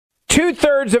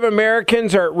2/3 of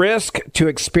Americans are at risk to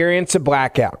experience a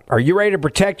blackout. Are you ready to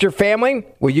protect your family?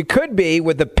 Well, you could be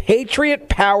with the Patriot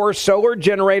Power Solar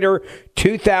Generator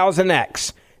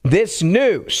 2000X. This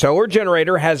new solar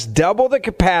generator has double the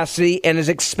capacity and is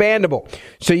expandable,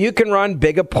 so you can run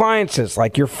big appliances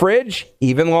like your fridge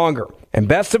even longer. And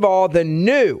best of all, the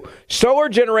new solar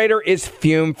generator is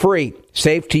fume-free,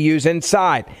 safe to use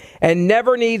inside, and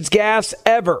never needs gas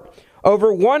ever.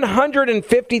 Over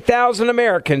 150,000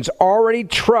 Americans already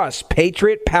trust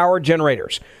Patriot Power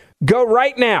Generators. Go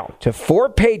right now to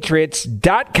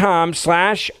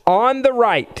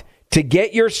 4patriots.com/ontherright to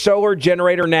get your solar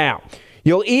generator now.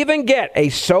 You'll even get a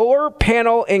solar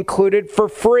panel included for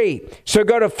free. So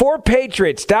go to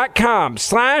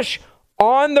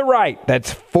 4patriots.com/ontherright.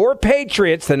 That's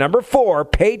 4patriots, the number 4,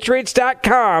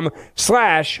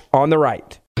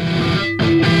 patriots.com/ontherright.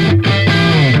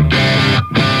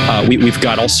 We've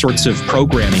got all sorts of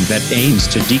programming that aims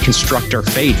to deconstruct our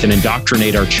faith and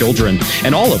indoctrinate our children,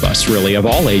 and all of us, really, of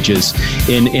all ages,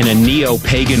 in a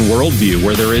neo-pagan worldview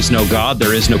where there is no God,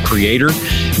 there is no creator,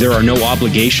 there are no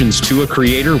obligations to a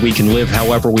creator, we can live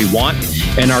however we want,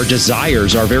 and our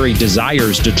desires, our very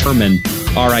desires, determine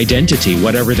our identity,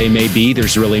 whatever they may be.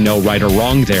 There's really no right or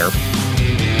wrong there.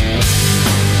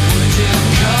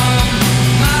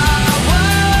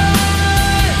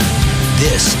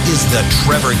 This is the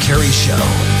Trevor Carey Show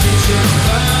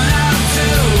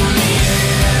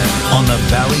on the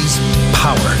Valley's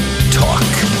Power Talk.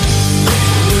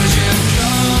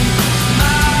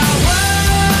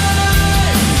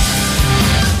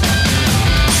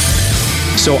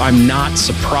 So I'm not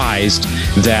surprised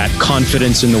that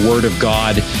confidence in the Word of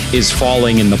God is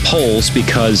falling in the polls,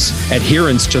 because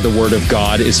adherence to the Word of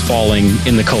God is falling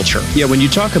in the culture. Yeah, when you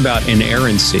talk about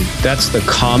inerrancy, that's the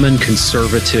common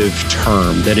conservative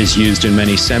term that is used in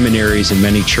many seminaries and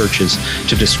many churches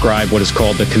to describe what is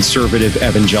called the conservative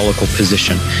evangelical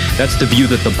position. That's the view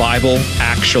that the Bible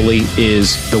actually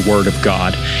is the Word of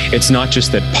God. It's not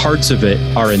just that parts of it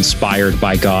are inspired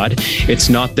by God. It's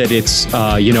not that it's,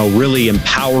 really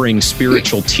empowering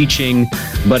spiritual teaching,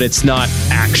 but it's not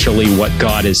actually what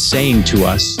God is saying to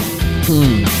us.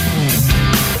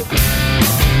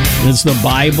 Is the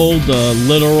Bible the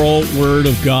literal Word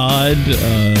of God?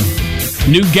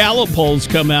 New Gallup polls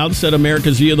come out, said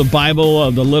America's view of the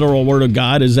Bible, the literal Word of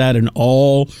God, is at an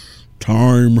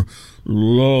all-time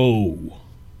low.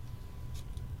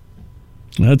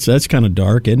 That's kind of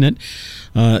dark, isn't it?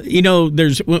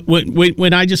 There's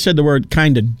when I just said the word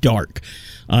kind of dark.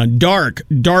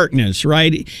 Darkness,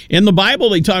 right? In the Bible,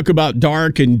 they talk about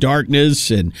dark and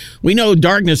darkness, and we know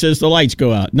darkness as the lights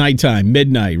go out, nighttime,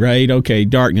 midnight, right? Okay,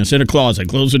 darkness, in a closet,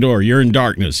 close the door, you're in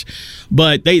darkness.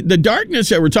 But the darkness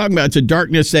that we're talking about, it's a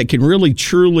darkness that can really,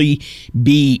 truly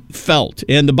be felt.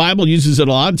 And the Bible uses it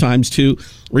a lot of times to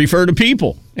refer to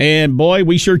people. And boy,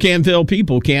 we sure can feel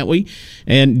people, can't we?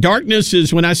 And darkness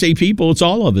is, when I say people, it's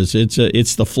all of us.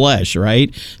 It's the flesh,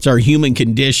 right? It's our human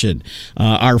condition,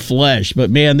 our flesh. But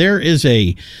man, there is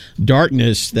a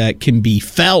darkness that can be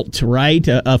felt, right?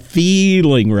 A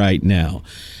feeling right now.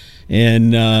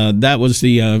 And that was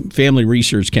the Family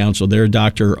Research Council there,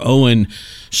 Dr. Owen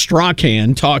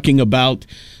Strachan, talking about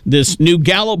this new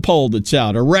Gallup poll that's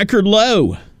out, a record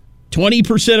low.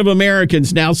 20% of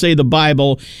Americans now say the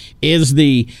Bible is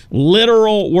the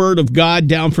literal Word of God,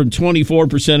 down from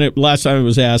 24% last time it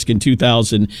was asked in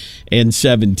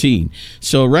 2017.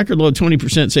 So a record low,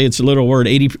 20% say it's a literal word.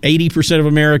 80% of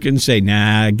Americans say,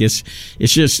 nah, I guess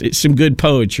it's some good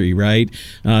poetry, right?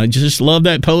 Just love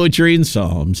that poetry in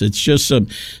Psalms. It's just some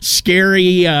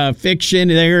scary fiction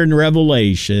there in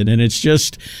Revelation, and it's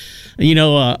just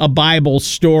a Bible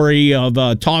story of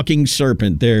a talking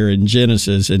serpent there in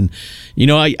Genesis. And,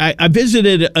 I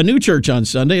visited a new church on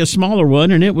Sunday, a smaller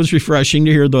one, and it was refreshing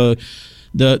to hear the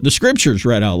scriptures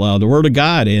read out loud, the Word of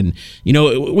God. And,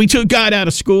 we took God out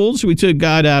of schools. We took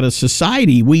God out of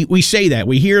society. We say that.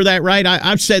 We hear that, right?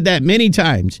 I've said that many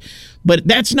times. But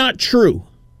that's not true.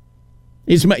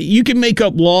 You can make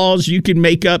up laws, you can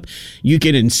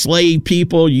enslave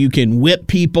people, you can whip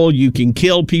people, you can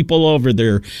kill people over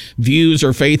their views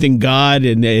or faith in God,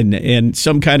 and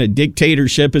some kind of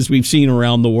dictatorship, as we've seen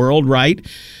around the world, right?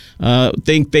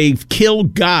 Think they've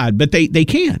killed God, but they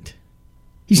can't.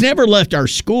 He's never left our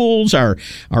schools, our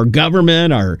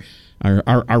government, our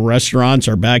restaurants,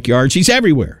 our backyards. He's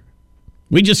everywhere.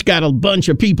 We just got a bunch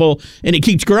of people, and it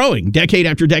keeps growing decade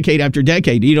after decade after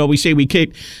decade. You know, we say we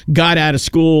kicked God out of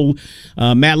school.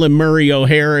 Madeline Murray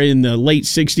O'Hara in the late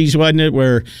 60s, wasn't it,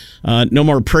 where no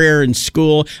more prayer in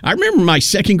school. I remember my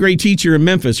second grade teacher in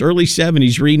Memphis, early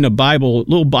 70s, reading a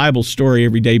little Bible story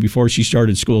every day before she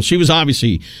started school. She was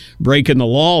obviously breaking the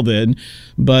law then.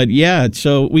 But, yeah,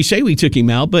 so we say we took him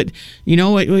out, but, you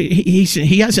know,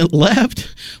 he hasn't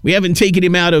left. We haven't taken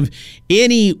him out of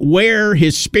anywhere.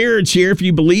 His spirit's here. If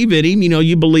you believe in him, you know,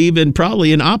 you believe in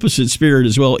probably an opposite spirit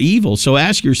as well, evil. So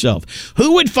ask yourself,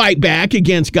 who would fight back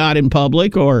against God in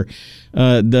public or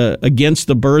against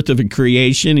the birth of a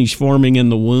creation he's forming in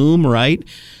the womb, right?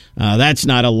 That's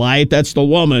not a life. That's the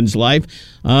woman's life.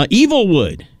 Evil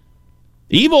would.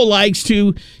 Evil likes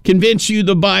to convince you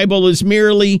the Bible is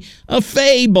merely a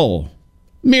fable,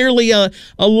 merely a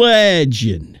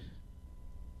legend.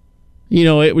 You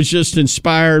know, it was just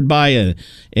inspired by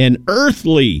an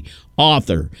earthly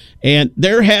author. And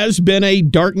there has been a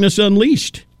darkness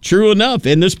unleashed. True enough,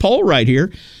 in this poll right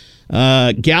here,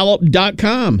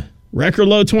 Gallup.com, record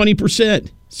low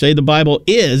 20%. Say the Bible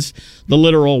is the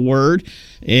literal word.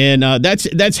 And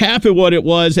that's half of what it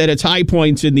was at its high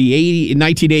points in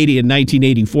 1980 and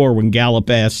 1984 when Gallup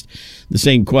asked the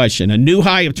same question. A new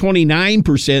high of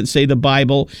 29% say the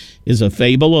Bible is a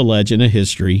fable, a legend, a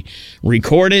history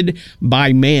recorded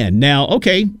by man. Now,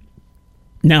 okay,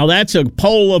 now that's a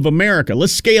poll of America.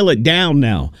 Let's scale it down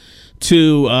now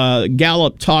to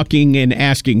Gallup talking and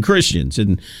asking Christians.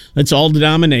 And that's all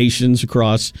denominations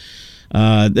across.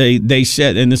 They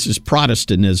said, and this is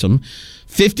Protestantism,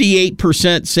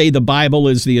 58% say the Bible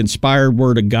is the inspired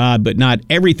word of God, but not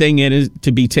everything in it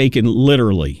to be taken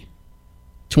literally.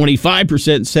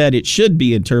 25% said it should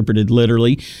be interpreted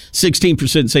literally.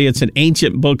 16% say it's an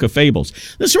ancient book of fables.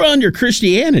 This is under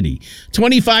Christianity,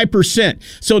 25%.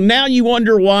 So now you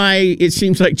wonder why it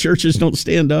seems like churches don't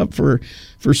stand up for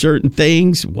certain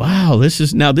things. Wow, this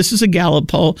is a Gallup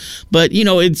poll, but you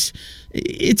know it's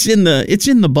in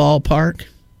the ballpark.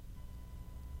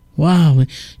 Wow,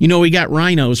 you know we got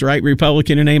rhinos, right?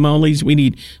 Republican in name onlys. We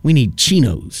need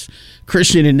chinos.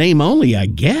 Christian in name only, I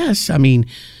guess. I mean.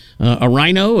 A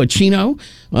rhino, a chino.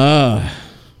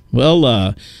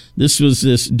 This was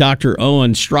this Dr.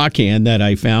 Owen Strachan that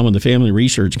I found on the Family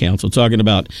Research Council talking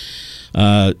about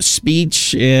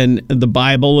speech in the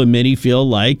Bible, and many feel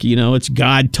like, you know, it's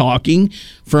God talking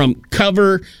from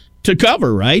cover to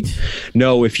cover, right?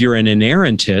 No, if you're an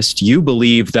inerrantist, you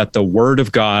believe that the Word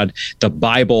of God, the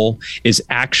Bible, is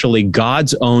actually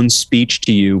God's own speech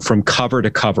to you from cover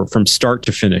to cover, from start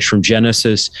to finish, from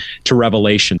Genesis to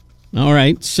Revelation. All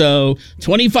right, so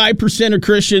 25% of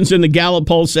Christians in the Gallup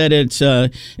poll said it's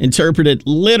interpreted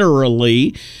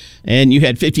literally, and you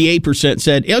had 58%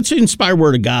 said it's an inspired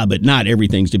word of God, but not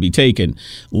everything's to be taken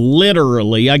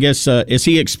literally. I guess, as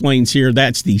he explains here,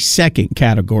 that's the second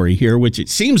category here, which it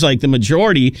seems like the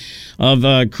majority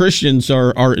of Christians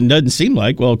are, it doesn't seem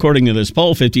like, well, according to this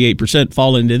poll, 58%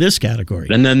 fall into this category.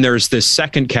 And then there's this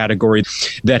second category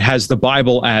that has the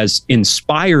Bible as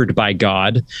inspired by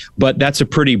God, but that's a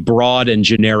pretty broad and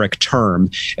generic term.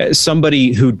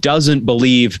 Somebody who doesn't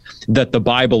believe that the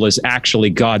Bible is actually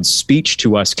God's speech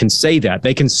to us can say that.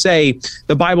 They can say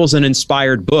the Bible's an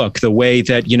inspired book the way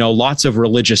that, you know, lots of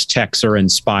religious texts are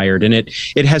inspired, and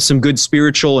it has some good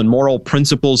spiritual and moral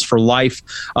principles for life,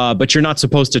 but you're not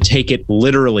supposed to take it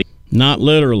literally. Not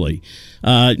literally.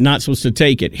 Not supposed to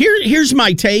take it. Here's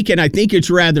my take, and I think it's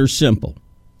rather simple.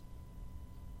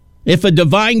 If a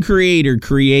divine creator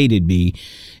created me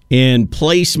and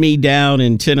placed me down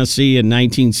in Tennessee in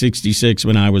 1966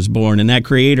 when I was born, and that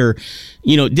creator,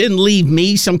 you know, didn't leave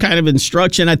me some kind of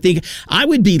instruction, I think I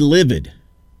would be livid.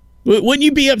 Wouldn't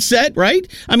you be upset, right?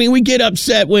 I mean, we get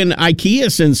upset when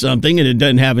IKEA sends something and it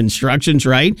doesn't have instructions,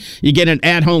 right? You get an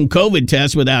at-home COVID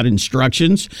test without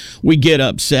instructions. We get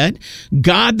upset.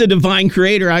 God, the divine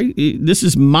creator, this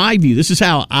is my view. This is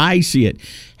how I see it.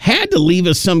 Had to leave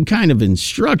us some kind of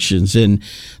instructions, and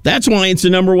that's why it's the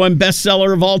number one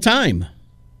bestseller of all time.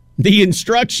 The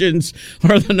instructions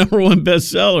are the number one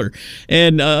bestseller.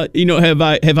 And you know, have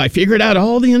I figured out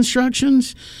all the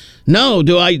instructions? No.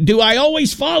 Do I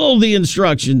always follow the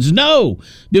instructions? No.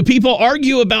 Do people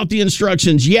argue about the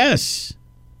instructions? Yes.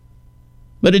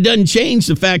 But it doesn't change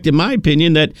the fact, in my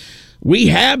opinion, that we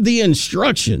have the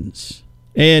instructions,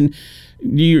 and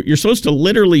you're supposed to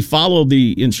literally follow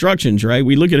the instructions, right?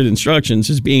 We look at instructions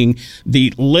as being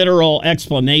the literal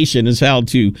explanation as how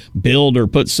to build or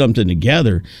put something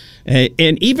together.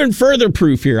 And even further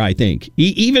proof here, I think,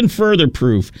 even further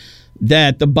proof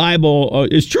that the Bible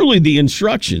is truly the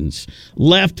instructions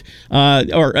left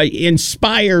or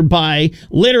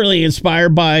literally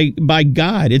inspired by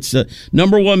God. It's the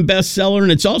number one bestseller,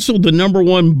 and it's also the number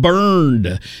one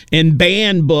burned and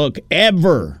banned book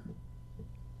ever.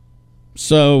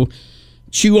 So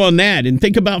chew on that and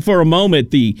think about for a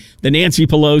moment the Nancy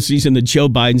Pelosi's and the Joe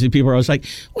Bidens, and people are always like,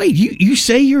 wait, you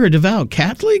say you're a devout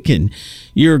Catholic and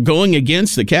you're going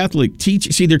against the Catholic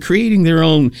teaching. See, they're creating their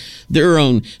own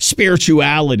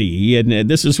spirituality. And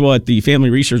this is what the Family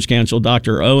Research Council,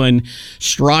 Dr. Owen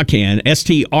Strachan,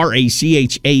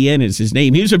 Strachan is his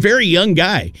name. He was a very young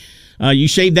guy. You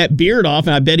shave that beard off,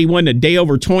 and I bet he went a day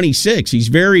over 26. He's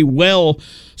very well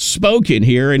spoken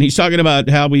here, and he's talking about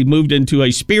how we moved into a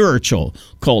spiritual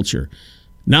culture.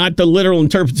 Not the literal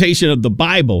interpretation of the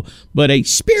Bible, but a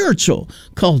spiritual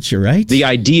culture, right? The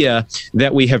idea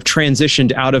that we have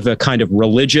transitioned out of a kind of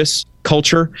religious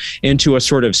culture into a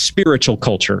sort of spiritual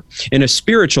culture. In a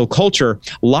spiritual culture,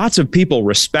 lots of people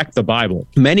respect the Bible.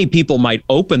 Many people might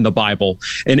open the Bible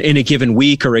in a given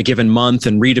week or a given month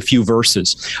and read a few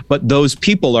verses, but those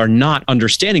people are not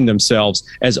understanding themselves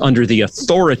as under the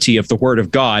authority of the Word of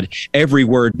God, every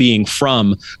word being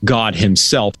from God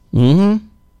Himself. Mm-hmm.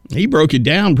 He broke it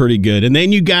down pretty good. And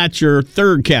then you got your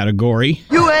third category.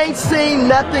 You ain't seen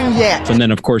nothing yet. And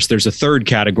then, of course, there's a third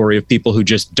category of people who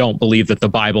just don't believe that the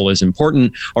Bible is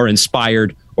important or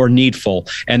inspired or needful.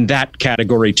 And that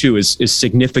category, too, is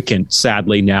significant,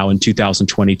 sadly, now in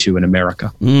 2022 in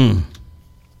America. And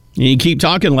you keep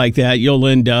talking like that, you'll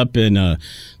end up in a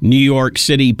New York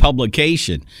City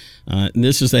publication. And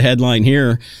this is the headline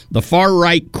here. The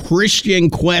far-right Christian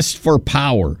quest for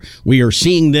power. We are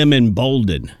seeing them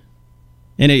emboldened.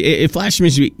 And it flashed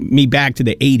me back to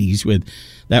the 80s with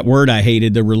that word I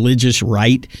hated, the religious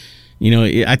right. You know,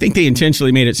 I think they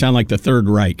intentionally made it sound like the Third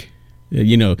Reich.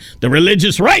 You know, the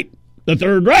religious right, the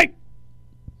Third Reich.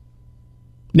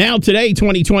 Now, today,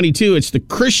 2022, it's the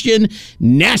Christian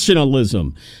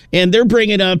nationalism. And they're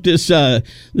bringing up this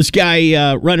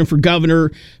guy running for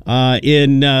governor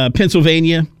in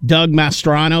Pennsylvania, Doug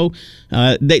Mastriano.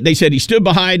 They said he stood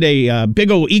behind a big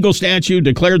old eagle statue,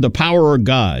 declared the power of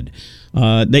God.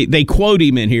 They quote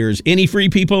him in here. Is any free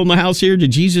people in the house here?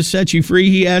 Did Jesus set you free?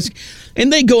 He asked.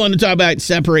 And they go on to talk about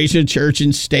separation of church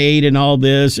and state and all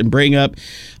this and bring up.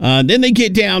 Then they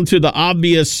get down to the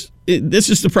obvious. This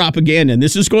is the propaganda, and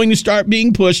this is going to start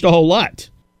being pushed a whole lot.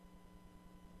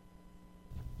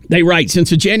 They write, since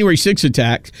the January 6th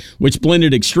attack, which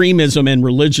blended extremism and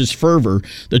religious fervor,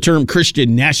 the term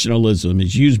Christian nationalism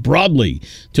is used broadly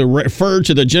to refer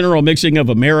to the general mixing of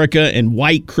America and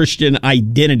white Christian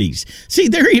identities. See,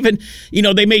 they're even,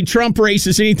 they made Trump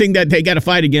racist. Anything that they got to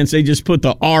fight against, they just put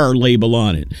the R label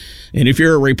on it. And if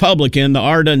you're a Republican, the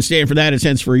R doesn't stand for that. It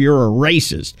stands for you're a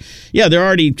racist. Yeah, they're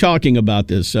already talking about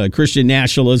this Christian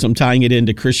nationalism, tying it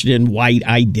into Christian white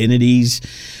identities.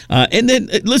 And then,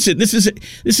 listen, this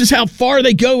is how far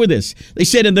they go with this. They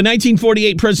said in the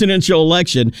 1948 presidential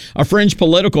election, a fringe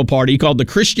political party called the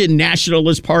Christian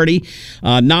Nationalist Party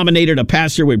nominated a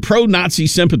pastor with pro-Nazi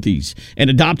sympathies and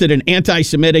adopted an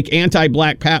anti-Semitic,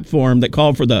 anti-black platform that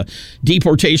called for the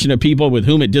deportation of people with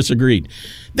whom it disagreed.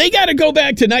 They got to go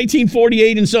back to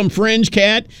 1948 and some fringe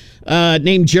cat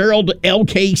named Gerald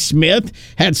L.K. Smith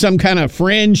had some kind of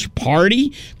fringe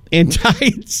party and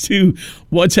tied to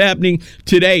what's happening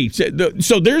today.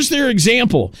 So there's their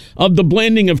example of the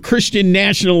blending of Christian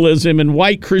nationalism and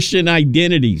white Christian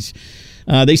identities.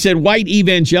 They said white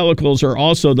evangelicals are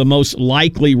also the most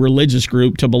likely religious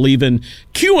group to believe in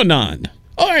QAnon.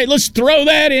 All right, let's throw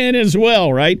that in as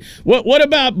well, right? What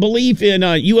about belief in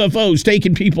UFOs,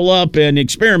 taking people up and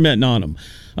experimenting on them?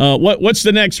 What's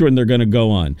the next one they're going to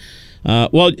go on?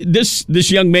 Well,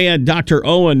 this young man, Dr.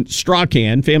 Owen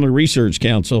Strachan, Family Research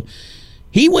Council,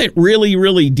 he went really,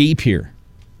 really deep here.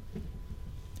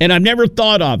 And I've never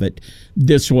thought of it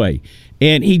this way.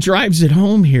 And he drives it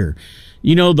home here.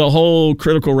 The whole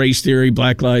critical race theory,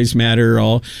 Black Lives Matter,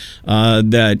 all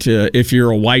that if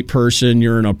you're a white person,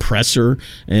 you're an oppressor.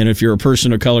 And if you're a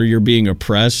person of color, you're being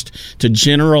oppressed. To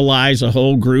generalize a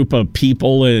whole group of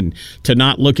people and to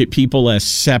not look at people as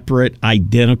separate,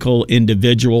 identical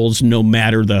individuals, no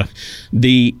matter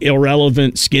the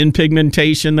irrelevant skin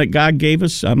pigmentation that God gave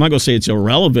us. I'm not going to say it's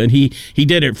irrelevant. He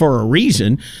did it for a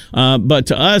reason. But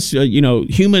to us,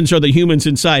 humans are the humans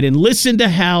inside. And listen to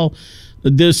how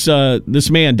this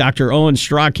man, Dr. Owen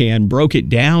Strachan, broke it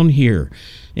down here.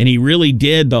 And he really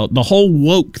did the whole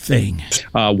woke thing.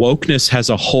 Wokeness has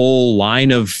a whole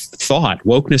line of thought.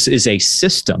 Wokeness is a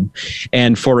system.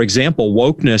 And for example,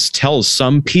 wokeness tells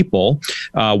some people,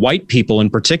 white people in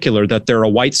particular, that they're a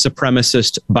white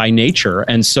supremacist by nature.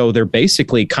 And so they're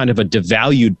basically kind of a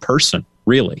devalued person,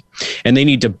 really. And they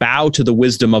need to bow to the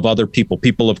wisdom of other people,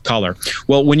 people of color.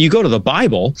 Well, when you go to the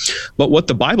Bible, but what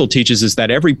the Bible teaches is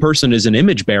that every person is an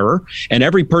image bearer and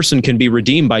every person can be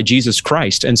redeemed by Jesus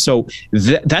Christ. And so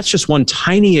that's just one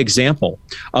tiny example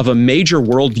of a major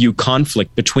worldview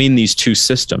conflict between these two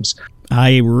systems.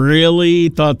 I really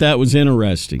thought that was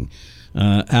interesting.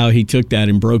 How he took that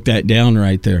and broke that down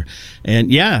right there.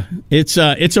 And yeah, it's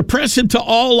oppressive to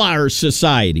all our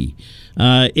society.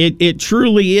 It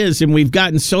truly is, and we've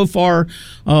gotten so far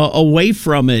away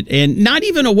from it, and not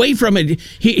even away from it.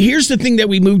 Here's the thing that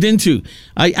we moved into.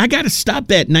 I got to stop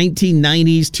that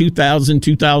 1990s, 2000,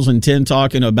 2010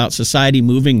 talking about society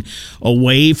moving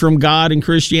away from God and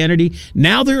Christianity.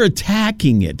 Now they're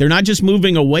attacking it. They're not just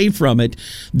moving away from it.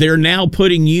 They're now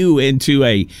putting you into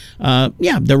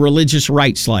the religious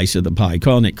right slice of the pie,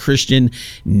 calling it Christian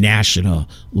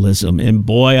nationalism. And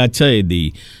boy, I tell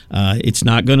you, it's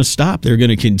not going to stop. They're going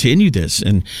to continue this.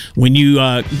 And when you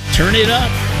turn it up,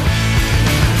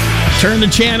 turn the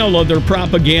channel of their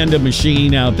propaganda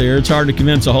machine out there, it's hard to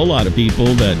convince a whole lot of people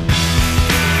that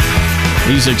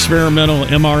these experimental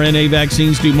mRNA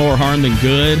vaccines do more harm than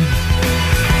good.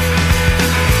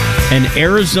 An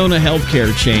Arizona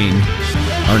healthcare chain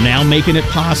are now making it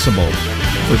possible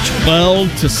for 12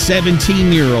 to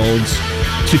 17-year-olds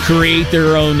to create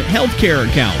their own healthcare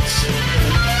accounts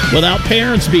without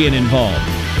parents being involved.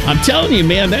 I'm telling you,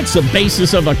 man, that's the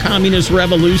basis of a communist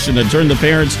revolution, to turn the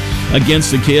parents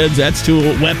against the kids. That's tool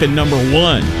weapon number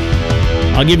one.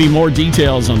 I'll give you more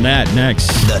details on that next.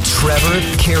 The Trevor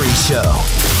Carey Show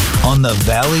on the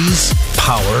Valley's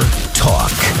Power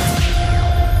Talk.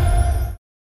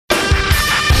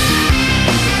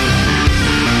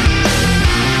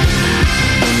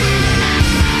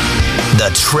 The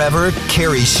Trevor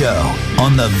Carey Show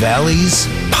on the Valley's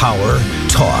Power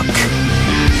Talk.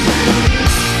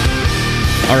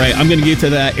 All right, I'm going to get to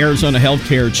that Arizona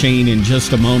healthcare chain in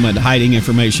just a moment, hiding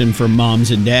information from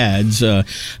moms and dads,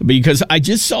 because I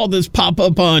just saw this pop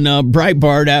up on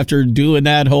Breitbart after doing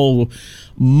that whole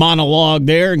monologue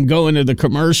there and going to the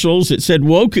commercials. It said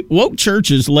woke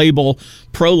churches label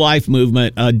pro-life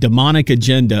movement a demonic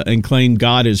agenda and claim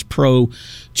God is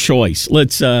pro-choice.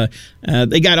 Let's.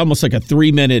 They got almost like a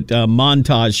 3-minute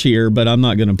montage here, but I'm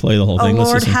not going to play the whole thing. Oh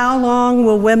Lord, how long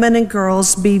will women and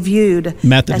girls be viewed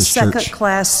Methodist as Church.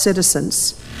 second-class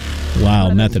citizens? Wow,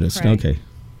 Methodist. Okay.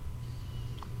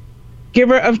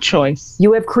 Giver of choice.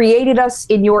 You have created us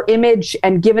in your image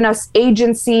and given us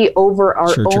agency over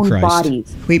our Church of own Christ.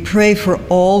 bodies. We pray for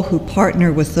all who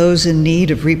partner with those in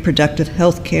need of reproductive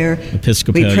health care.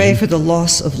 Episcopalian. We pray for the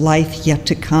loss of life yet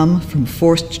to come from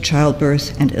forced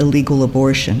childbirth and illegal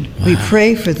abortion. Wow. We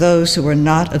pray for those who are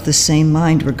not of the same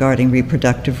mind regarding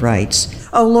reproductive rights.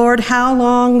 Oh Lord, how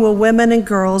long will women and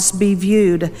girls be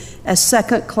viewed as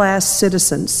second-class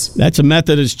citizens? That's a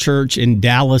Methodist church in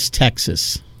Dallas,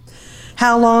 Texas.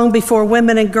 How long before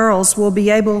women and girls will be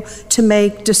able to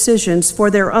make decisions for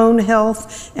their own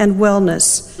health and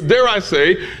wellness? Dare I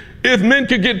say, if men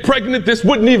could get pregnant, this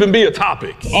wouldn't even be a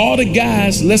topic. All the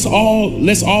guys, let's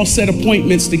all set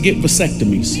appointments to get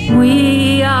vasectomies.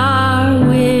 We are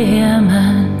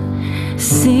women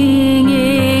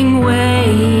singing,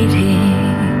 waiting.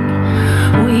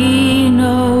 We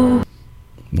know.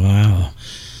 Wow.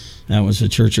 That was the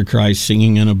Church of Christ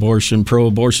singing an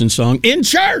pro-abortion song in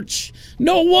church.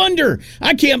 No wonder.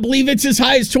 I can't believe it's as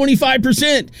high as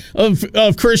 25%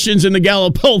 of Christians in the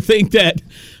Gallup poll think that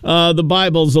the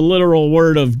Bible is the literal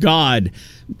word of God.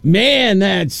 Man,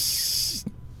 that's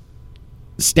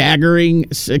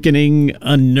staggering, sickening,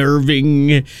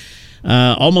 unnerving.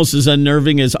 Almost as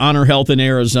unnerving as Honor Health in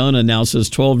Arizona now says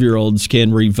 12-year-olds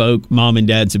can revoke mom and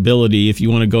dad's ability if you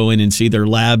want to go in and see their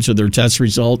labs or their test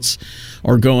results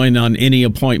or go in on any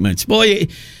appointments. Boy,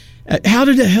 how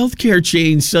did a healthcare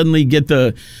chain suddenly get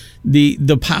the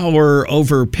power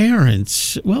over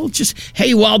parents? Well, just,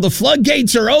 hey, while the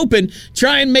floodgates are open,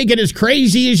 try and make it as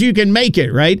crazy as you can make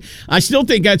it, right? I still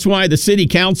think that's why the city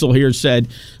council here said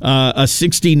a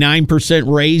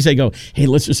 69% raise. They go, hey,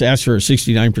 let's just ask for a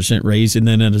 69% raise, and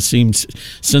then it seems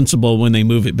sensible when they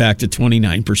move it back to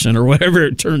 29% or whatever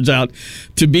it turns out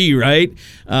to be, right?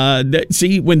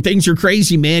 See, when things are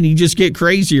crazy, man, you just get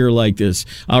crazier like this.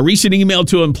 Recent email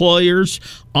to employers,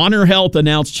 Honor Health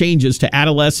announced changes to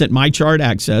adolescent MyChart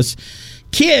access.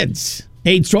 Kids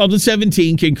age 12 to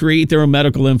 17 can create their own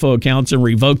medical info accounts and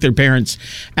revoke their parents'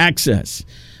 access.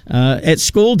 At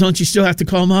school, don't you still have to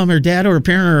call mom or dad or a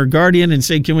parent or a guardian and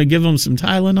say, can we give them some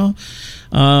Tylenol?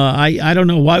 I don't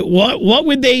know. What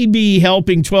would they be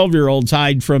helping 12-year-olds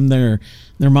hide from their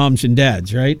moms and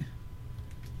dads, right?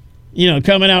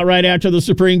 Coming out right after the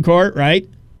Supreme Court, right?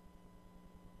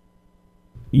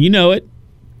 You know it.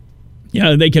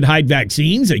 They could hide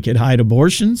vaccines. They could hide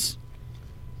abortions.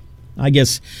 I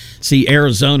guess,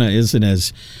 Arizona isn't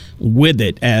as with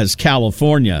it as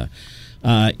California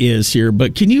is here.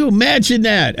 But can you imagine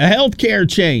that? A healthcare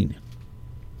chain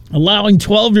allowing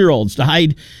 12-year-olds to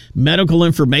hide medical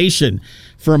information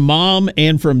from mom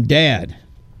and from dad.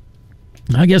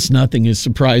 I guess nothing is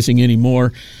surprising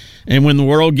anymore. And when the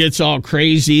world gets all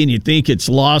crazy and you think it's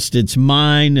lost its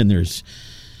mind and there's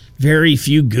very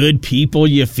few good people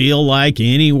you feel like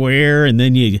anywhere, and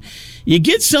then you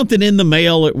get something in the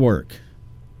mail at work.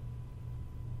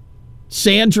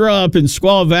 Sandra up in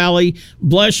Squaw Valley,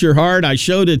 bless your heart. I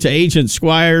showed it to Agent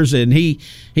Squires, and he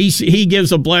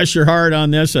gives a bless your heart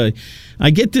on this. I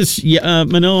get this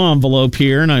manila envelope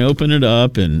here, and I open it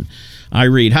up, and I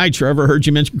read, "Hi, Trevor. Heard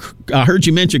you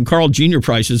mention Carl Jr.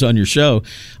 prices on your show.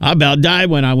 I about died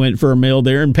when I went for a meal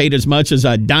there and paid as much as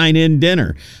a dine-in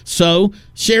dinner. So,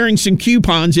 sharing some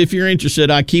coupons if you're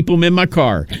interested. I keep them in my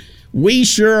car." We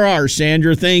sure are,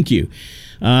 Sandra. Thank you.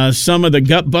 Some of the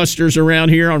gut busters around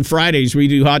here on Fridays. We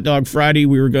do Hot Dog Friday.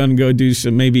 We were going to go do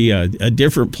some maybe a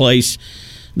different place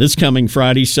this coming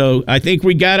Friday. So I think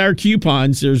we got our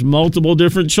coupons. There's multiple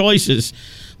different choices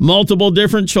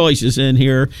in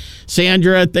here.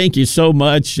 Sandra, thank you so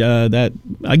much. That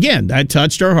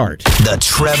touched our heart. The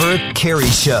Trevor Carey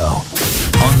Show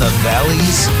on the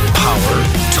Valley's Power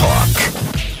Talk.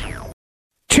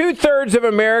 2/3 of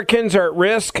Americans are at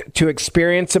risk to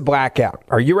experience a blackout.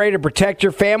 Are you ready to protect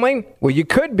your family? Well, you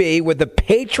could be with the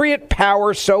Patriot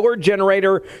Power Solar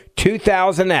Generator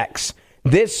 2000X.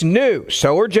 This new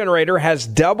solar generator has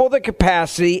double the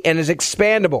capacity and is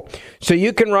expandable, so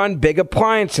you can run big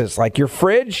appliances like your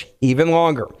fridge even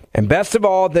longer. And best of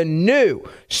all, the new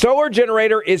solar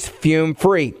generator is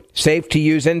fume-free, safe to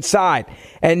use inside,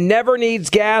 and never needs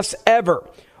gas ever.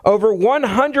 Over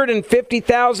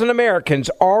 150,000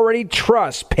 Americans already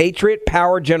trust Patriot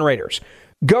Power Generators.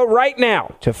 Go right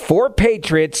now to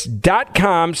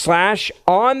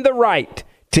 4patriots.com/ontherright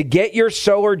to get your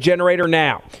solar generator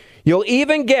now. You'll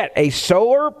even get a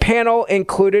solar panel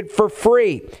included for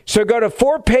free. So go to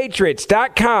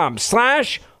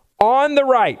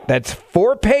 4patriots.com/ontherright. That's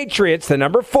 4patriots, the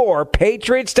number 4,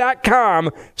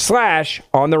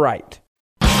 patriots.com/ontherright.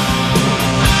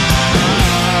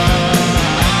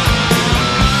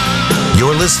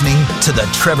 You're listening to the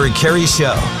Trevor Carey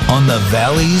Show on the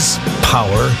Valley's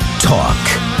Power Talk.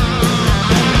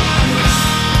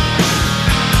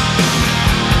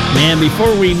 Man,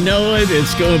 before we know it,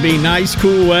 it's going to be nice,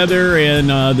 cool weather,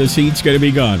 and this heat's going to be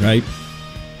gone, right?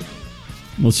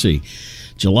 We'll see.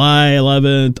 July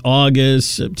 11th,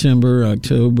 August, September,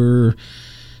 October,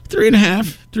 3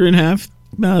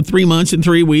 months and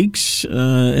 3 weeks.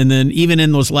 And then even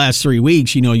in those last 3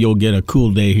 weeks, you'll get a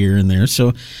cool day here and there.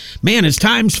 So, man, as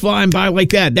time's flying by like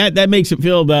that makes it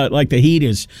feel like the heat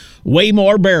is way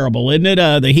more bearable, isn't it?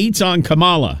 The heat's on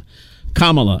Kamala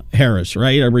Harris,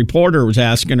 right? A reporter was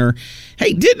asking her,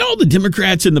 hey, didn't all the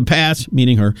Democrats in the past,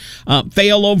 meaning her,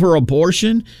 fail over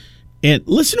abortion? And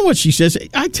listen to what she says.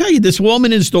 I tell you, this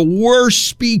woman is the worst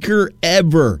speaker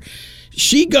ever.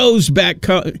 She goes back,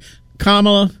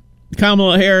 Kamala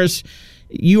Harris,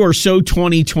 you are so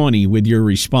 2020 with your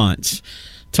response,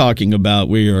 talking about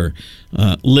we are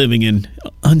living in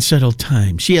unsettled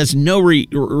times. She has no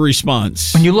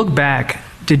response. When you look back,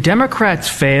 did Democrats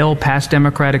fail, past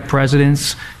Democratic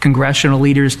presidents, congressional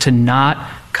leaders, to not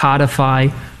codify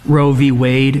Roe v.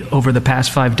 Wade over the past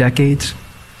 5 decades?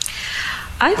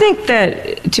 I think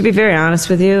that, to be very honest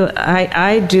with you,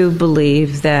 I do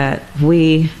believe that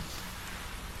we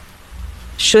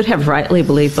should have rightly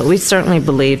believed, but we certainly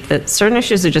believed that certain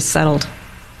issues are just settled.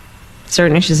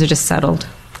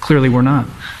 Clearly we're not.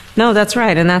 No, that's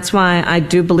right. And that's why I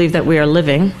do believe that we are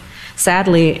living,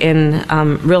 sadly, in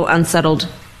real unsettled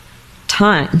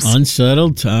times.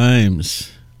 Unsettled times.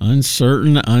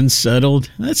 Uncertain, unsettled.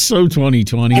 That's so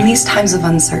 2020. In these times of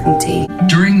uncertainty.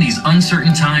 During these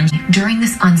uncertain times. During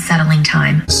this unsettling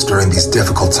time. During these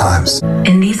difficult times.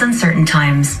 In these uncertain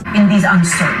times. In these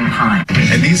uncertain times.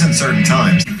 In these uncertain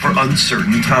times. For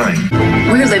uncertain time.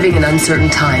 We're living in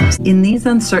uncertain times. In these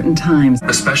uncertain times.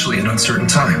 Especially in uncertain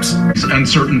times.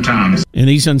 Uncertain times. In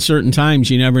these uncertain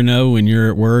times, you never know when you're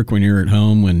at work, when you're at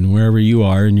home, when wherever you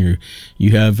are, and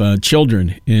you have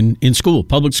children in school,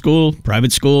 public school,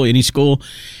 private school, school, any school,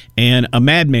 and a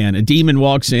madman, a demon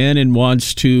walks in and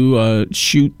wants to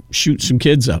shoot some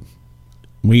kids up.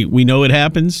 We know it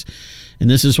happens, and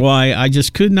this is why I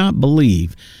just could not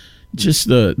believe just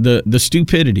the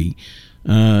stupidity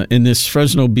in this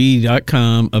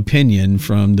FresnoBee.com opinion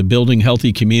from the Building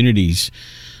Healthy Communities,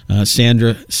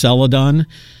 Sandra Celadon.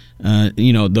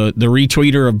 The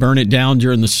retweeter of Burn It Down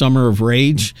during the Summer of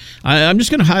Rage. I'm just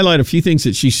going to highlight a few things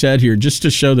that she said here just to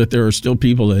show that there are still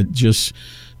people that just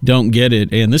don't get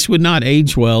it. And this would not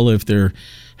age well if there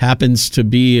happens to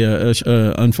be,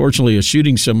 unfortunately, a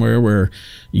shooting somewhere where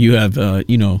you have,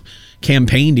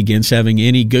 campaigned against having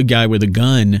any good guy with a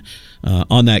gun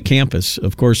on that campus.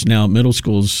 Of course, now middle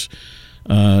schools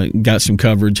got some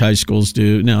coverage. High schools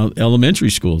do. Now elementary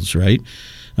schools, right?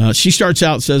 She starts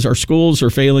out, says, our schools are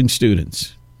failing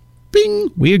students.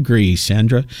 Bing! We agree,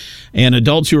 Sandra. And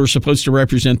adults who are supposed to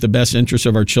represent the best interests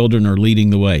of our children are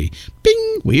leading the way.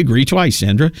 Bing! We agree twice,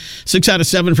 Sandra. 6 out of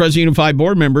 7 Fresno Unified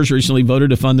board members recently voted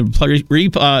to fund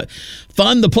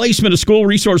the placement of school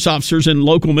resource officers in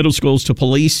local middle schools to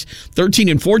police 13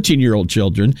 and 14-year-old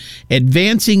children,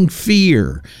 advancing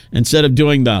fear instead of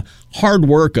doing the hard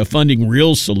work of funding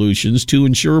real solutions to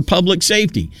ensure public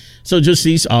safety. So just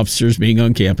these officers being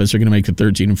on campus are going to make the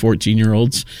 13 and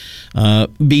 14-year-olds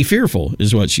be fearful,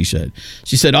 is what she said.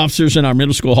 She said officers in our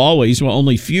middle school hallways will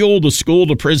only fuel the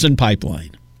school-to-prison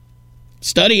pipeline.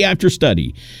 Study after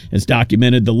study has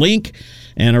documented the link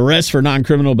and arrests for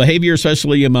non-criminal behavior,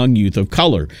 especially among youth of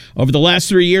color. Over the last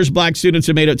 3 years, black students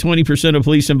have made up 20% of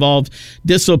police-involved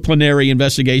disciplinary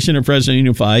investigation at Fresno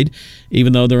Unified,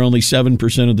 even though they're only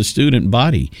 7% of the student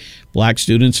body. Black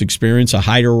students experience a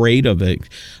higher rate of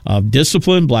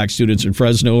discipline. Black students in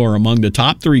Fresno are among the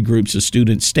top 3 groups of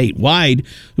students statewide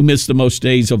who miss the most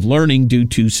days of learning due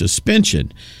to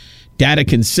suspension. Data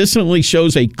consistently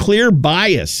shows a clear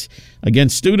bias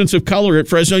against students of color at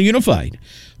Fresno Unified.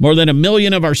 More than $1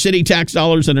 million of our city tax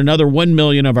dollars and another $1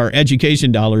 million of our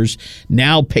education dollars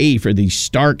now pay for these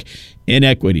stark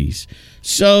inequities.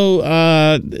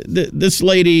 So this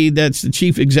lady that's the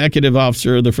chief executive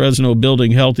officer of the Fresno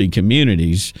Building Healthy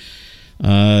Communities,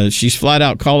 she's flat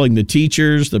out calling the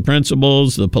teachers, the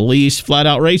principals, the police flat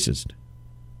out racist.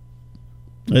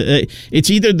 It's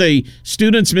either the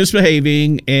students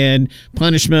misbehaving and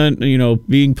punishment,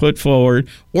 being put forward,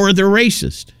 or they're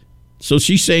racist. So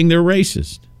she's saying they're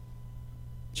racist.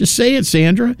 Just say it,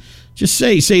 Sandra. Just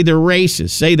say they're racist.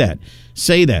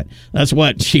 Say that. That's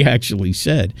what she actually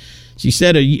said. She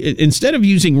said instead of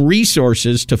using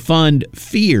resources to fund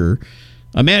fear,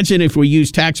 imagine if we use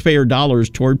taxpayer dollars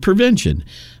toward prevention.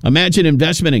 Imagine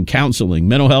investment in counseling,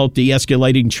 mental health,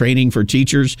 de-escalating training for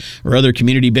teachers or other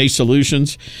community-based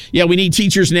solutions. Yeah, we need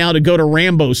teachers now to go to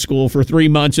Rambo school for 3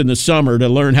 months in the summer to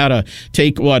learn how to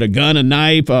take, a gun, a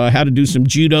knife, how to do some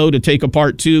judo, to take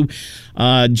apart 2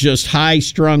 just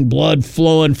high-strung,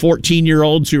 blood-flowing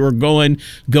 14-year-olds who are going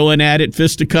at it,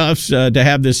 fisticuffs, to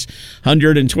have this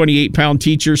 128-pound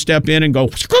teacher step in and go,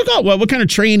 well, what kind of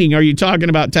training are you talking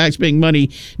about taxpaying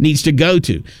money needs to go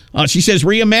to? She says,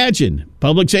 reimagine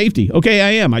public safety. Okay,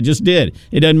 I am. I just did.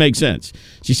 It doesn't make sense.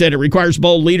 She said it requires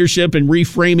bold leadership and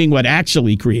reframing what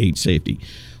actually creates safety.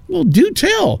 Well, do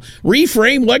tell.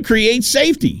 Reframe what creates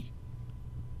safety.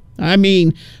 I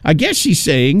mean, I guess she's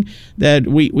saying that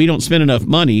we don't spend enough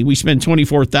money. We spend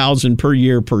 $24,000 per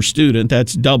year per student.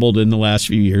 That's doubled in the last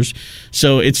few years.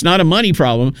 So it's not a money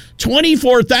problem.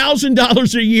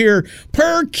 $24,000 a year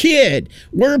per kid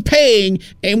we're paying,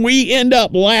 and we end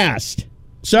up last.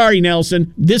 Sorry,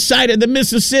 Nelson. This side of the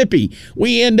Mississippi,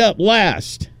 we end up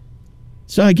last.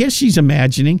 So I guess she's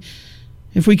imagining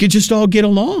if we could just all get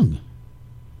along.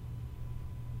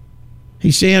 Hey,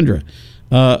 Sandra,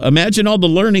 imagine all the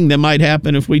learning that might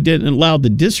happen if we didn't allow the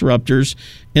disruptors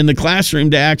in the classroom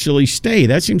to actually stay.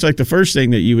 That seems like the first thing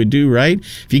that you would do, right?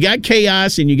 If you got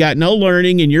chaos and you got no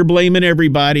learning and you're blaming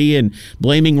everybody and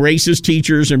blaming racist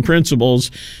teachers and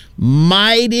principals,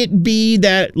 might it be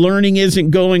that learning isn't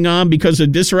going on because of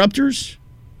disruptors?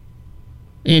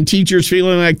 And teachers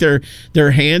feeling like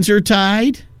their hands are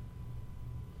tied?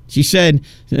 She said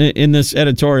in this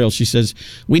editorial, she says,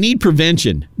 we need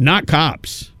prevention, not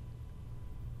cops.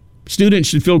 Students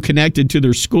should feel connected to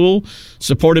their school,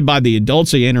 supported by the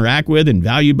adults they interact with, and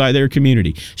valued by their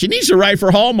community. She needs to write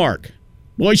for Hallmark.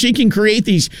 Boy, she can create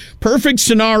these perfect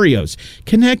scenarios.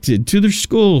 Connected to their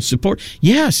school, support.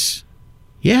 Yes,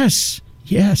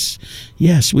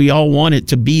 we all want it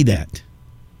to be that.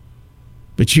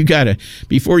 But you got to,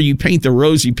 before you paint the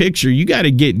rosy picture, you got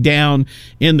to get down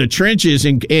in the trenches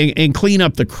and clean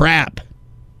up the crap.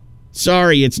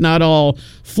 Sorry, it's not all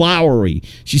flowery.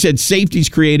 She said safety is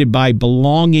created by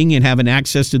belonging and having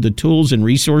access to the tools and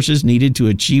resources needed to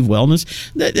achieve wellness.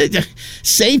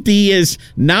 Safety is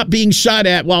not being shot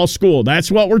at while school.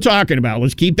 That's what we're talking about.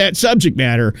 Let's keep that subject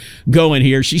matter going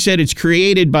here. She said it's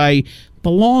created by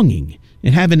belonging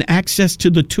and having access to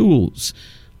the tools.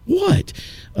 What?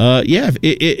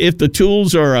 If the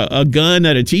tools are a gun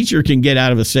that a teacher can get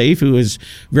out of a safe who is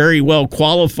very well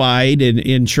qualified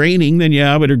in training, then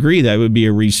I would agree that would be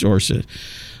a resource.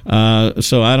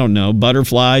 So I don't know.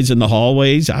 Butterflies in the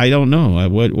hallways, I don't know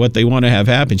what they want to have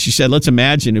happen. She said, let's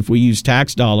imagine if we use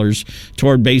tax dollars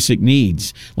toward basic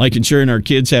needs, like ensuring our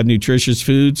kids have nutritious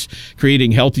foods,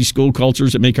 creating healthy school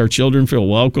cultures that make our children feel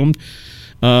welcomed.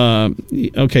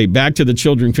 Okay, back to the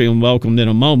children feeling welcomed in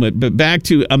a moment, but back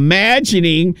to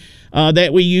imagining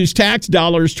that we use tax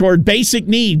dollars toward basic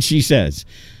needs, she says.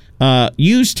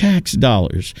 Use tax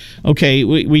dollars. Okay,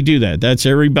 we do that. That's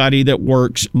everybody that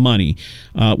works money.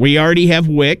 We already have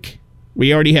WIC.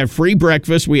 We already have free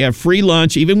breakfast. We have free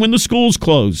lunch, even when the schools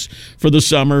close for the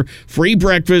summer. Free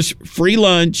breakfast, free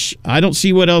lunch. I don't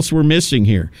see what else we're missing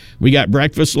here. We got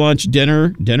breakfast, lunch,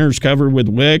 dinner. Dinner's covered with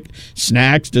WIC.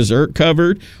 Snacks, dessert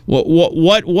covered.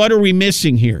 What are we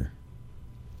missing here?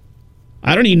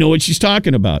 I don't even know what she's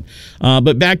talking about.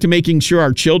 But back to making sure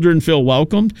our children feel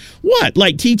welcomed. What?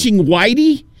 Like teaching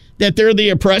Whitey that they're the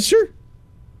oppressor?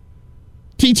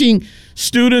 Teaching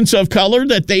students of color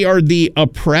that they are the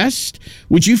oppressed?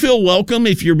 Would you feel welcome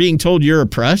if you're being told you're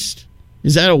oppressed?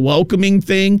 Is that a welcoming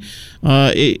thing?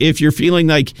 If you're feeling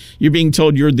like you're being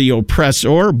told you're the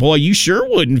oppressor, boy, you sure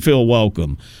wouldn't feel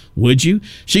welcome, would you?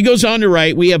 She goes on to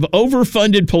write, we have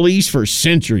overfunded police for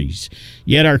centuries,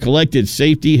 yet our collective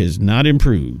safety has not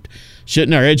improved.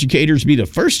 Shouldn't our educators be the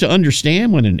first to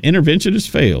understand when an intervention has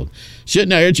failed?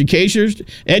 Shouldn't our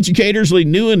educators lead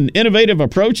new and innovative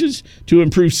approaches to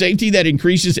improve safety that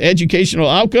increases educational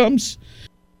outcomes?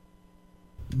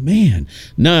 Man,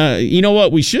 nah, you know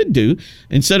what we should do?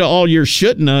 Instead of all your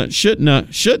shouldn't,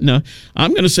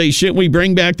 I'm going to say, shouldn't we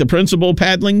bring back the principal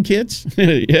paddling kits?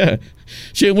 Yeah.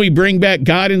 Shouldn't we bring back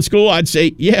God in school? I'd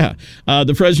say, yeah.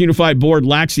 The Fresno Unified Board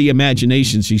lacks the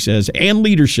imagination, she says, and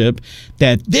leadership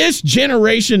that this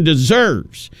generation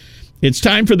deserves. It's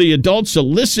time for the adults to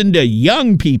listen to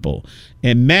young people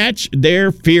and match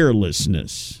their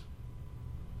fearlessness.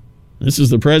 This is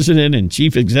the president and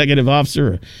chief executive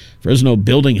officer of Fresno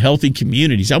Building Healthy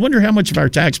Communities. I wonder how much of our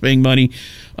taxpaying money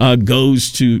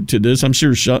goes to this. I'm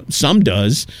sure some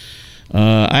does.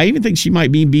 I even think she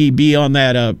might be on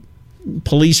that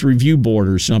police review board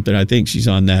or something. I think she's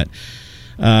on that.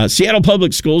 Seattle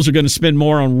Public Schools are going to spend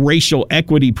more on racial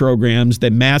equity programs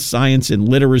than math, science, and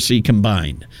literacy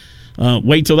combined.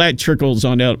 Wait till that trickles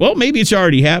on out. Well, maybe it's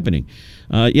already happening.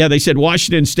 They said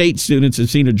Washington State students have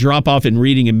seen a drop-off in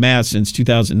reading and math since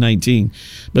 2019.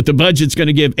 But the budget's going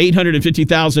to give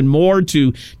 $850,000 more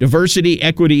to diversity,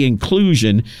 equity,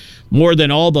 inclusion, more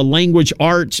than all the language,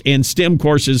 arts, and STEM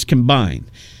courses combined.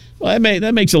 Well,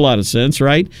 that makes a lot of sense,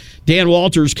 right? Dan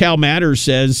Walters, Cal Matters,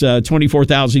 says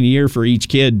 $24,000 a year for each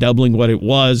kid, doubling what it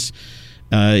was.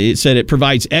 It said it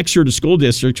provides extra to school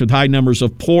districts with high numbers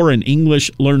of poor and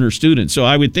English learner students. So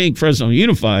I would think Fresno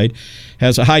Unified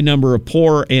has a high number of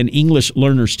poor and English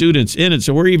learner students in it.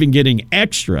 So we're even getting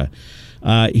extra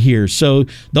here. So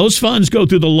those funds go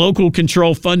through the local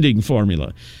control funding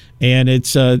formula. And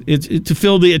it's to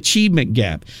fill the achievement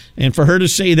gap. And for her to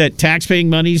say that taxpaying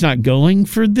money is not going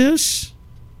for this,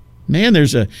 man,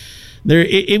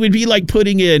 it would be like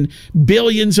putting in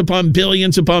billions upon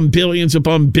billions upon billions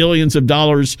upon billions of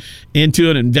dollars into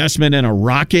an investment in a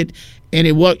rocket, and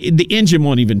the engine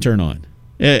won't even turn on.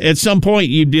 At some point,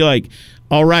 you'd be like,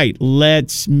 all right,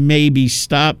 let's maybe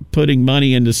stop putting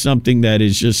money into something that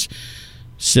is just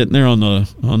sitting there on the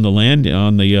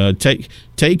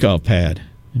takeoff pad.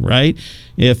 Right?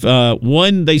 If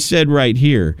they said right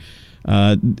here,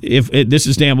 this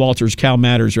is Dan Walters, Cal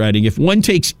Matters writing, if one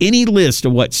takes any list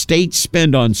of what states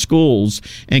spend on schools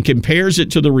and compares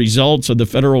it to the results of the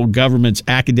federal government's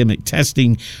academic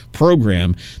testing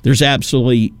program, there's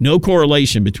absolutely no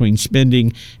correlation between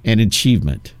spending and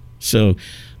achievement. So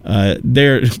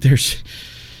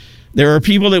there are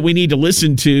people that we need to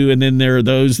listen to, and then there are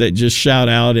those that just shout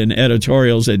out in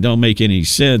editorials that don't make any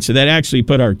sense. So that actually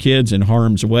put our kids in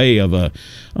harm's way of a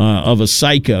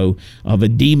psycho, of a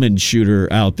demon shooter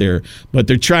out there. But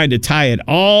they're trying to tie it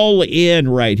all in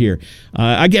right here.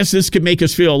 I guess this could make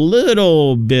us feel a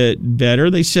little bit better.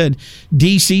 They said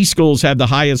D.C. schools have the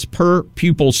highest per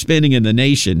pupil spending in the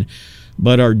nation,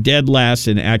 but are dead last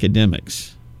in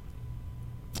academics.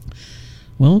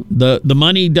 Well, the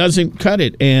money doesn't cut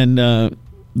it, and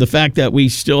the fact that we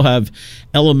still have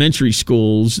elementary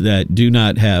schools that do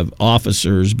not have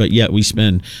officers, but yet we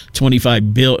spend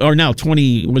 $27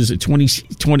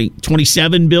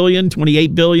 billion,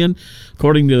 $28 billion,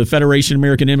 according to the Federation of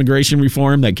American Immigration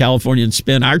Reform, that Californians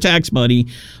spend our tax money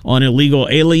on illegal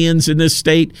aliens in this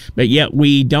state, but yet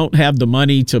we don't have the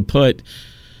money to put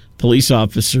police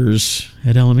officers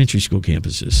at elementary school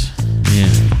campuses.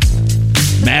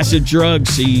 Yeah. Massive drugs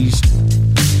seized.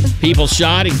 People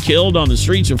shot and killed on the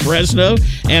streets of Fresno,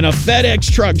 and a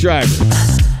FedEx truck driver.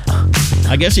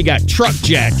 I guess he got truck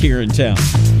jacked here in town.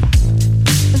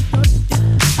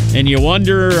 And you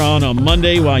wonder on a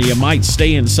Monday why you might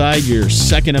stay inside your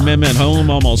Second Amendment home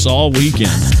almost all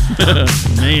weekend.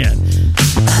 Man,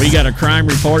 we got a crime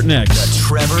report next. The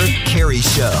Trevor Carey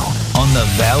Show on the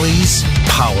Valley's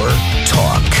Power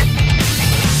Talk.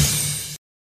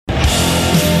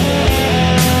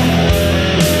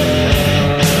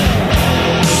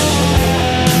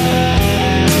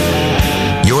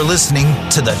 You're listening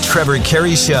to the Trevor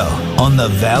Carey Show on the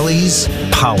Valley's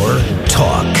Power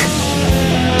Talk.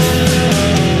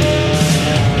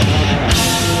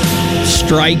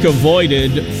 Strike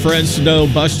avoided. Fresno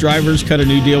bus drivers cut a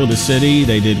new deal with the city.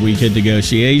 They did weekend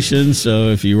negotiations. So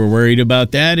if you were worried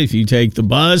about that, if you take the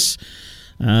bus,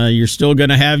 you're still going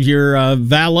to have your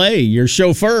valet, your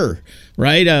chauffeur,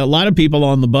 right? A lot of people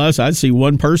on the bus. I'd see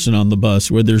one person on the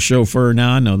bus with their chauffeur.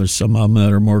 Now I know there's some of them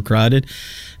that are more crowded.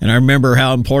 And I remember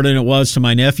how important it was to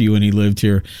my nephew when he lived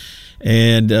here.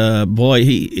 And boy,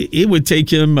 it would take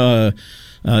him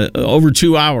over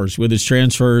 2 hours with his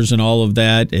transfers and all of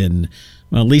that. And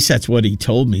well, at least that's what he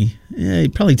told me. Yeah,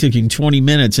 it probably took him 20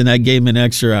 minutes, and that gave him an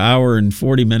extra hour and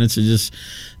 40 minutes to just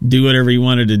do whatever he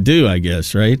wanted to do, I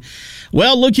guess, right?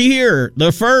 Well, looky here.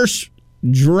 The first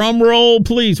drum roll,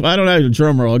 please. Well, I don't have a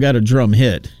drum roll. I got a drum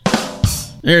hit.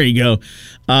 There you go.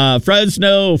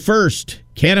 Fresno first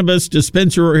cannabis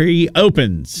dispensary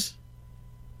opens.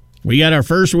 We got our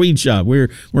first weed shop. We're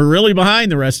really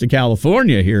behind the rest of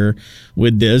California here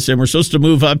with this, and we're supposed to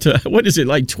move up to, what is it,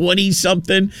 like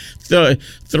 20-something?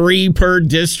 3 per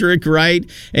district, right?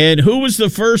 And who was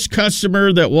the first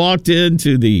customer that walked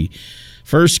into the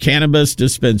first cannabis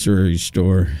dispensary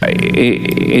store?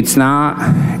 It's not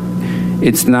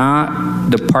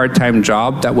the part-time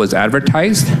job that was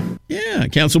advertised. Yeah,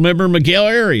 Councilmember Miguel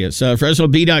Arias,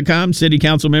 FresnoBee.com, city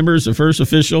council member, is the first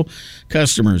official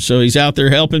customer. So he's out there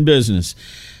helping business.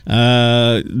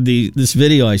 This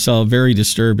video I saw, very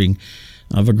disturbing,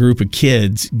 of a group of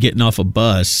kids getting off a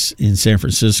bus in San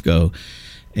Francisco.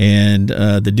 And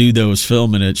the dude that was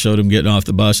filming it showed him getting off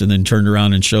the bus and then turned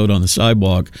around and showed on the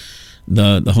sidewalk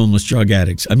the homeless drug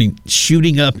addicts. I mean,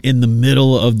 shooting up in the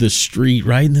middle of the street,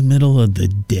 right in the middle of the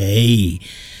day.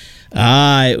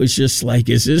 It was just like,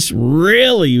 is this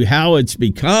really how it's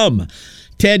become?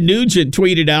 Ted Nugent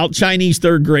tweeted out, Chinese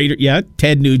third grader,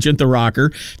 Ted Nugent, the rocker,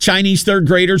 Chinese third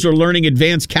graders are learning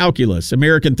advanced calculus.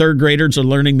 American third graders are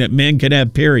learning that men can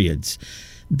have periods.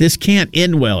 This can't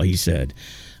end well, he said.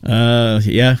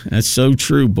 Yeah, that's so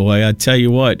true, boy. I tell you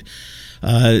what,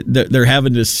 they're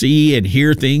having to see and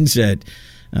hear things that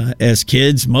as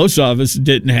kids, most of us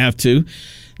didn't have to.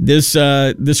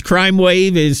 This crime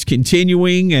wave is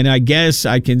continuing, and I guess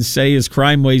I can say as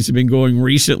crime waves have been going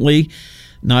recently,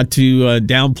 not to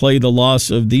downplay the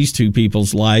loss of these two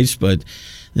people's lives, but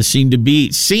this seemed to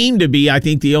be, I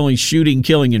think, the only shooting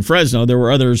killing in Fresno. There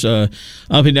were others up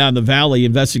and down the valley.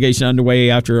 Investigation underway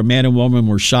after a man and woman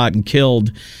were shot and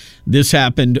killed. This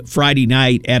happened Friday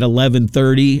night at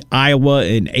 11:30, Iowa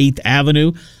and 8th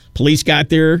Avenue. Police got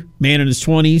there, man in his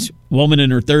 20s, woman in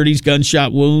her 30s,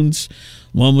 gunshot wounds.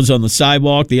 One was on the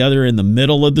sidewalk, the other in the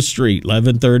middle of the street,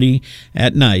 11:30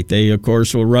 at night. They, of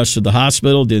course, were rushed to the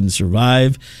hospital, didn't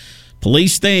survive.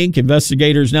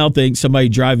 Investigators now think somebody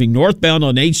driving northbound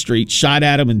on 8th Street shot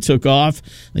at him and took off.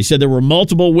 They said there were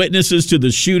multiple witnesses to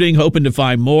the shooting, hoping to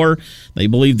find more. They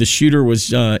believe the shooter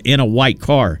was in a white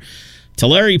car.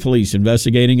 Tulare police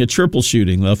investigating a triple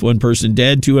shooting, left one person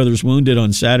dead, 2 others wounded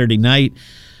on Saturday night.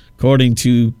 According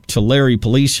to Tulare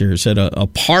police here, said a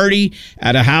party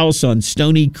at a house on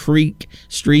Stony Creek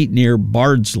Street near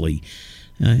Bardsley.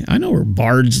 I know where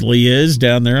Bardsley is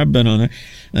down there. I've been on there.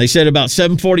 They said about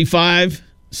 7:45,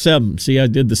 see, I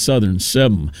did the southern,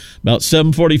 7. About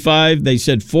 7:45, they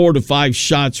said 4 to 5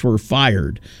 shots were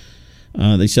fired.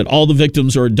 They said all the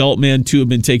victims are adult men. 2 have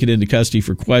been taken into custody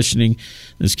for questioning.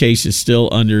 This case is still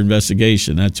under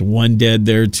investigation. That's 1 dead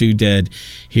there, 2 dead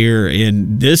here.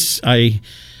 And this,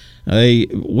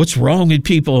 what's wrong with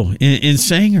people in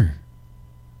Sanger?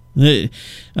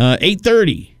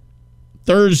 8:30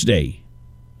 Thursday,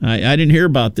 I didn't hear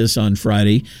about this on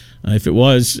Friday. If it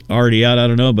was already out, I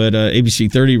don't know. But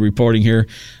ABC 30 reporting here,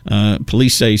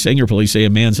 senior police say a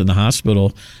man's in the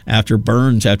hospital after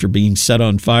burns after being set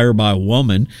on fire by a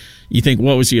woman. You think,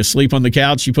 what was he, asleep on the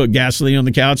couch? You put gasoline on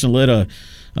the couch and lit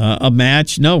a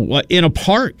match? No, in a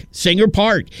park, Singer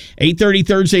Park. 8:30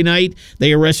 Thursday night,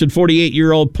 they arrested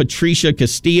 48-year-old Patricia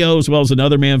Castillo, as well as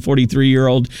another man,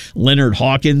 43-year-old Leonard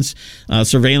Hawkins.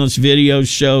 Surveillance videos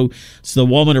show the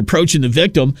woman approaching the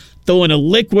victim, throwing a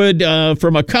liquid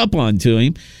from a cup onto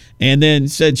him, and then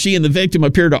said she and the victim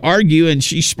appear to argue, and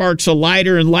she sparks a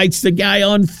lighter and lights the guy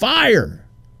on fire.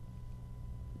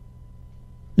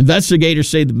 Investigators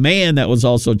say the man that was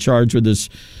also charged with this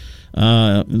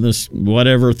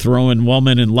throwing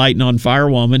woman and lighting on fire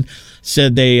woman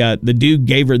said the dude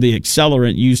gave her the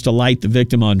accelerant used to light the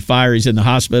victim on fire. He's in the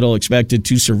hospital, expected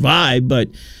to survive, but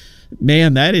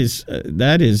man, that is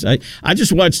I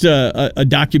just watched a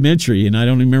documentary, and I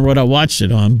don't remember what I watched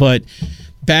it on, but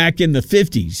back in the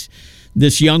 50s,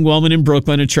 this young woman in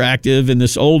Brooklyn, attractive, and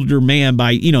this older man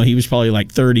he was probably like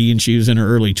 30 and she was in her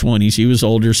early 20s. He was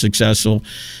older, successful.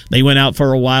 They went out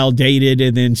for a while, dated,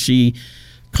 and then she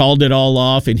called it all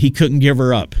off, and he couldn't give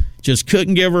her up. Just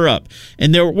couldn't give her up.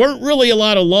 And there weren't really a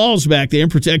lot of laws back then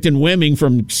protecting women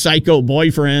from psycho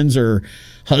boyfriends or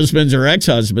husbands or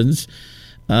ex-husbands.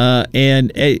 I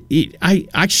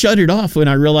shut it off when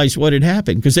I realized what had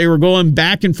happened, because they were going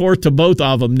back and forth to both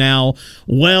of them now,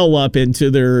 well up into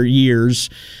their years.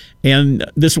 And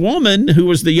this woman, who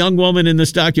was the young woman in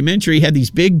this documentary, had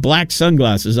these big black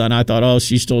sunglasses on. I thought,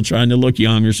 she's still trying to look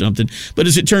young or something. But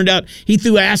as it turned out, he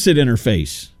threw acid in her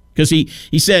face, because he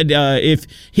said if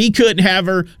he couldn't have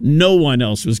her, no one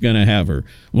else was going to have her.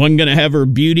 Wasn't going to have her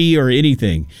beauty or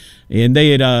anything. And they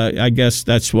had, I guess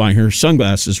that's why her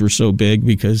sunglasses were so big,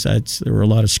 because there were a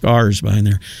lot of scars behind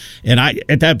there. And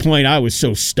at that point, I was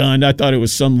so stunned. I thought it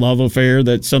was some love affair,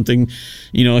 that something,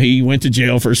 he went to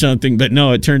jail for something. But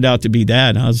no, it turned out to be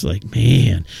that. And I was like,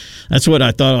 man, that's what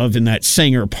I thought of in that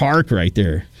Singer Park right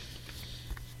there.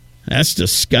 That's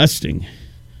disgusting.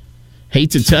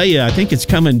 Hate to tell you, I think it's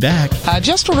coming back.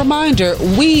 Just a reminder,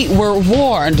 we were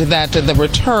warned that the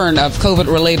return of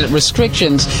COVID-related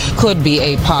restrictions could be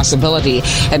a possibility.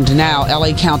 And now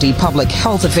LA County public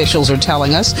health officials are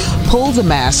telling us, pull the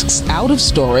masks out of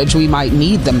storage. We might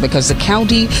need them, because the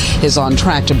county is on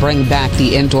track to bring back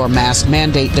the indoor mask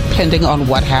mandate, depending on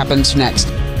what happens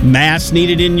next. Masks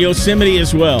needed in Yosemite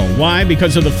as well. Why?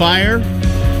 Because of the fire?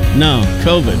 No,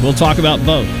 COVID. We'll talk about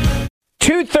both.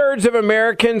 2/3 of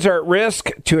Americans are at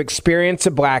risk to experience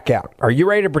a blackout. Are you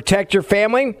ready to protect your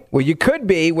family? Well, you could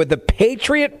be with the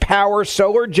Patriot Power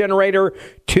Solar Generator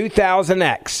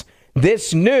 2000X.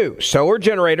 This new solar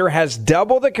generator has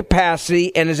double the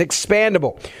capacity and is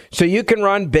expandable, so you can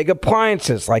run big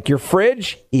appliances like your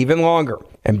fridge even longer.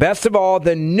 And best of all,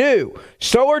 the new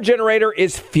solar generator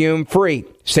is fume-free,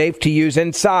 safe to use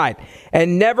inside,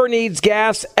 and never needs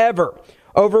gas ever.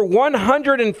 Over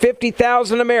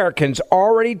 150,000 Americans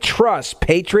already trust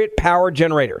Patriot Power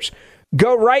Generators.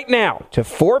 Go right now to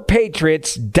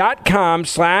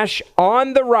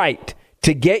 4patriots.com/ontherright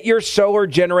to get your solar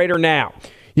generator now.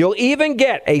 You'll even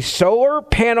get a solar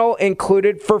panel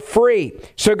included for free.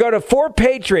 So go to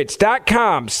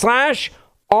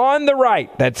 4patriots.com/ontherright.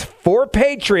 That's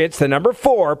 4patriots, the number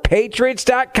 4,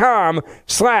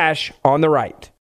 patriots.com/ontherright.